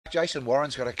Jason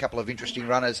Warren's got a couple of interesting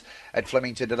runners at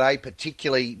Flemington today,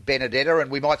 particularly Benedetta, and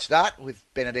we might start with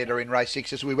Benedetta in race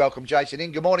 6 as we welcome Jason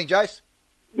in. Good morning, Jace.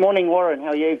 Morning, Warren. How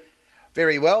are you?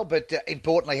 Very well, but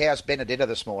importantly, how's Benedetta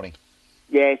this morning?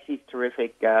 Yeah, she's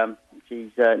terrific.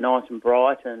 She's nice and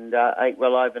bright and ate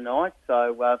well overnight,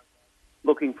 so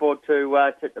looking forward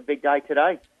to the big day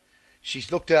today. She's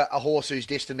looked a horse who's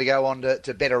destined to go on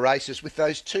to better races with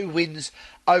those 2 wins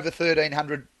over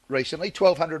 1,300 recently,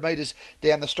 1,200 metres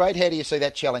down the straight. How do you see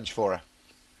that challenge for her?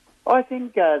 I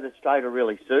think the straight will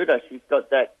really suit her. She's got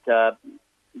that,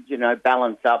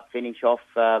 balance up, finish off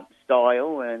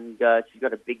style, and she's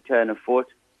got a big turn of foot.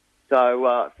 So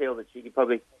I feel that she could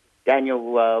probably,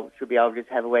 Daniel should be able to just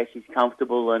have her where she's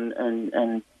comfortable,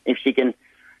 and if she can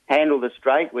handle the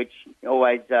straight, which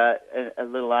always a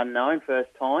little unknown first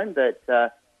time,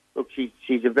 but look,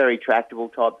 she's a very tractable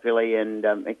type filly, and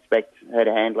expect her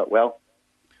to handle it well.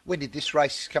 When did this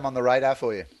race come on the radar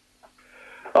for you?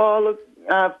 Oh,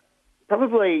 look,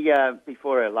 probably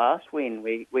before her last win,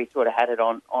 we sort of had it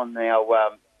on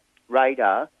our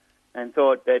radar and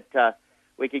thought that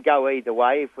we could go either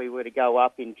way. If we were to go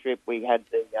up in trip, we had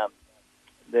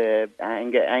the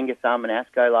Angus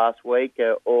Armanasco last week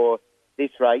or this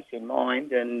race in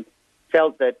mind, and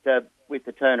felt that with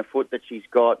the turn of foot that she's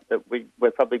got, that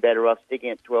we're probably better off sticking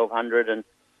at 1,200, and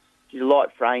she's a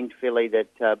light-framed filly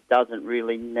that doesn't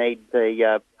really need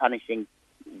the punishing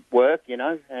work,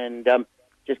 and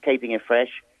just keeping her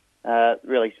fresh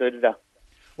really suited her.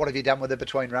 What have you done with her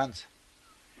between runs?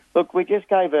 Look, we just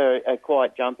gave her a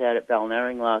quiet jump out at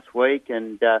Balnarring last week,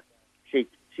 and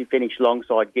she finished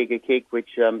alongside Giga Kick,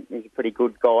 which is a pretty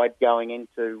good guide going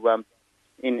into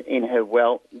in her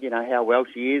how well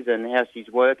she is and how she's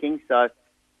working. So,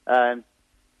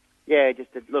 just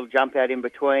a little jump out in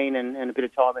between and a bit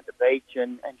of time at the beach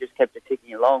and just kept her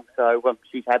ticking along. So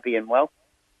she's happy and well.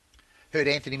 Heard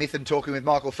Anthony Mithen talking with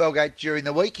Michael Felgate during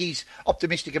the week. He's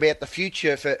optimistic about the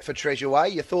future for Treasure Way.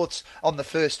 Your thoughts on the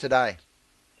first today?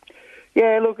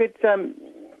 Yeah, look, it's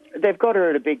they've got her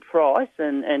at a big price,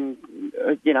 and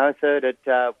a third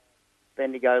at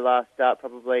Bendigo last start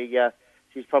probably.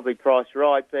 She's probably priced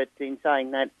right, but in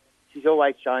saying that, she's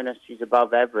always shown us she's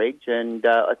above average, and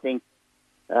I think,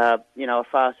 a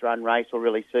fast run race will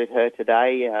really suit her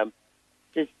today.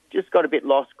 Just got a bit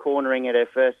lost cornering at her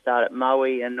first start at Moe,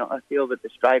 and I feel that the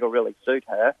straight will really suit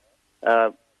her.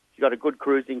 She's got a good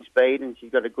cruising speed, and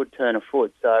she's got a good turn of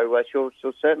foot, so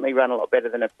she'll certainly run a lot better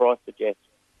than her price suggests.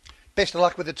 Best of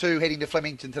luck with the 2 heading to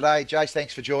Flemington today. Jace,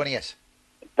 thanks for joining us.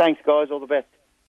 Thanks, guys. All the best.